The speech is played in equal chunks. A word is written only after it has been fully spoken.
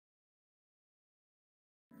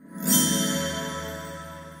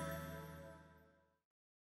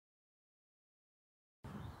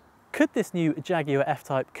Could this new Jaguar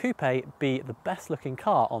F-type Coupe be the best looking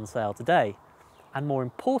car on sale today? And more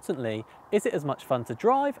importantly, is it as much fun to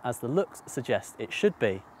drive as the looks suggest it should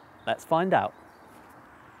be? Let's find out.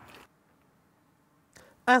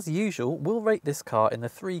 As usual, we'll rate this car in the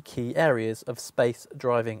three key areas of space,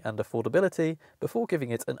 driving and affordability before giving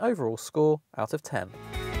it an overall score out of 10.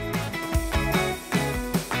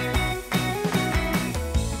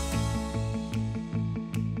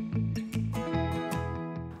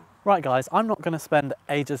 Right guys, I'm not going to spend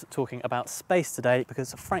ages talking about space today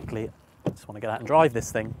because frankly, I just want to get out and drive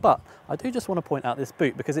this thing, but I do just want to point out this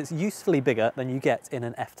boot because it's usefully bigger than you get in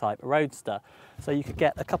an F-type Roadster. So you could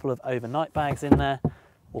get a couple of overnight bags in there,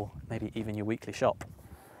 or maybe even your weekly shop.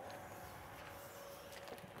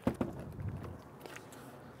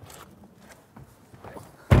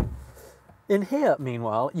 In here,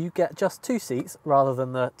 meanwhile, you get just 2 seats rather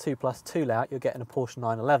than the 2+2 layout you'll get in a Porsche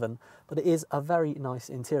 911, but it is a very nice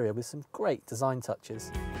interior with some great design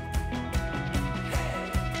touches.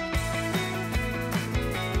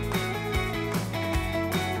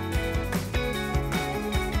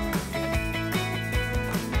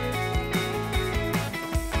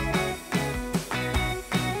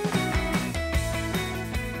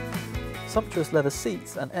 Sumptuous leather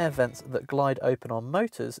seats and air vents that glide open on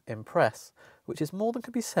motors impress, which is more than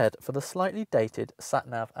can be said for the slightly dated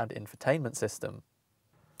sat-nav and infotainment system.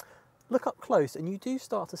 Look up close and you do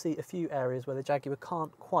start to see a few areas where the Jaguar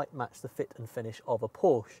can't quite match the fit and finish of a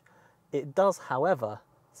Porsche. It does, however,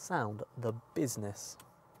 sound the business.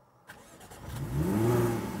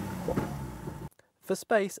 For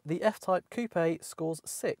space, the F-type Coupe scores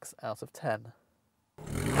 6 out of 10.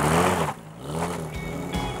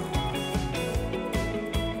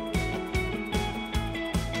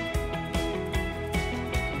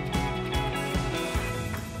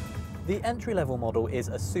 The entry-level model is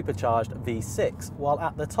a supercharged V6, while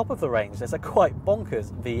at the top of the range there's a quite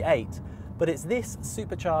bonkers V8. But it's this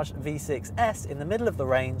supercharged V6S in the middle of the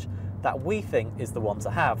range that we think is the one to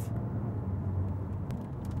have.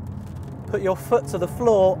 Put your foot to the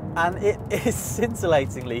floor and it is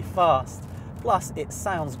scintillatingly fast. Plus it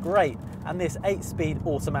sounds great, and this 8-speed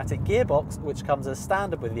automatic gearbox, which comes as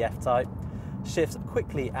standard with the F-type, shifts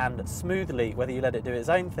quickly and smoothly whether you let it do its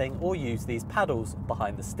own thing or use these paddles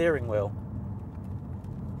behind the steering wheel.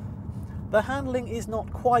 The handling is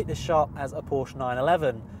not quite as sharp as a Porsche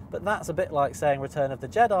 911, but that's a bit like saying Return of the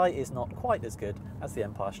Jedi is not quite as good as The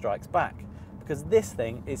Empire Strikes Back, because this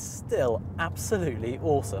thing is still absolutely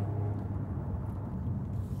awesome.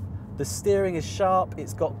 The steering is sharp,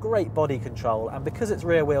 it's got great body control, and because it's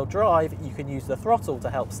rear-wheel drive, you can use the throttle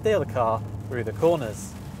to help steer the car through the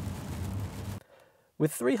corners.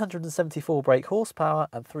 With 374 brake horsepower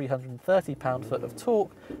and 330 pound-foot of torque,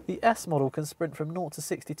 the S model can sprint from 0 to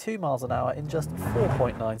 62 miles an hour in just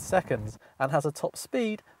 4.9 seconds and has a top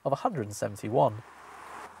speed of 171.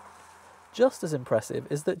 Just as impressive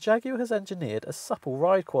is that Jaguar has engineered a supple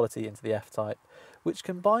ride quality into the F-type, which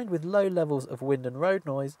combined with low levels of wind and road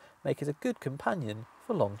noise make it a good companion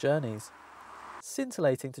for long journeys.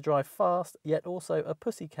 Scintillating to drive fast, yet also a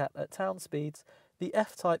pussycat at town speeds, the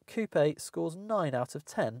F-type Coupe scores 9 out of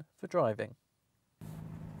 10 for driving.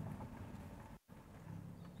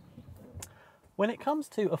 When it comes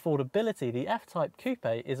to affordability, the F-type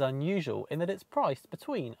Coupe is unusual in that it's priced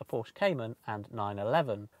between a Porsche Cayman and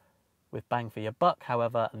 911. With bang for your buck,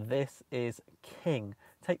 however, this is king.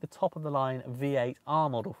 Take the top-of-the-line V8 R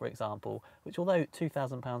model, for example, which, although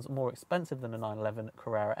 £2,000 more expensive than a 911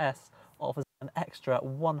 Carrera S, offers an extra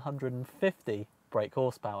 150 brake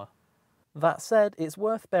horsepower. That said, it's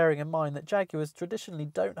worth bearing in mind that Jaguars traditionally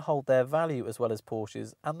don't hold their value as well as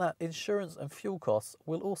Porsches, and that insurance and fuel costs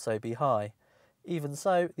will also be high. Even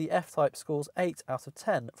so, the F-type scores 8 out of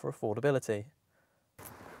 10 for affordability.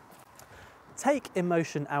 Take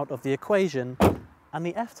emotion out of the equation, and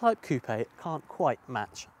the F-type Coupe can't quite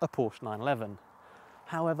match a Porsche 911.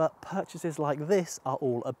 However, purchases like this are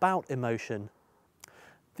all about emotion.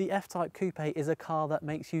 The F-type Coupe is a car that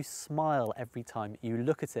makes you smile every time you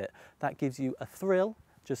look at it. That gives you a thrill,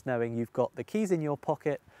 just knowing you've got the keys in your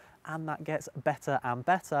pocket, and that gets better and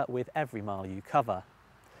better with every mile you cover.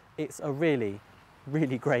 It's a really,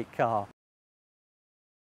 really great car.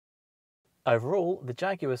 Overall, the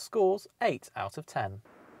Jaguar scores 8 out of 10.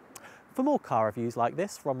 For more car reviews like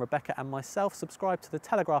this from Rebecca and myself, subscribe to the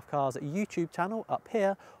Telegraph Cars YouTube channel up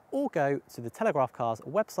here, or go to the Telegraph Cars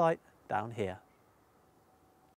website down here.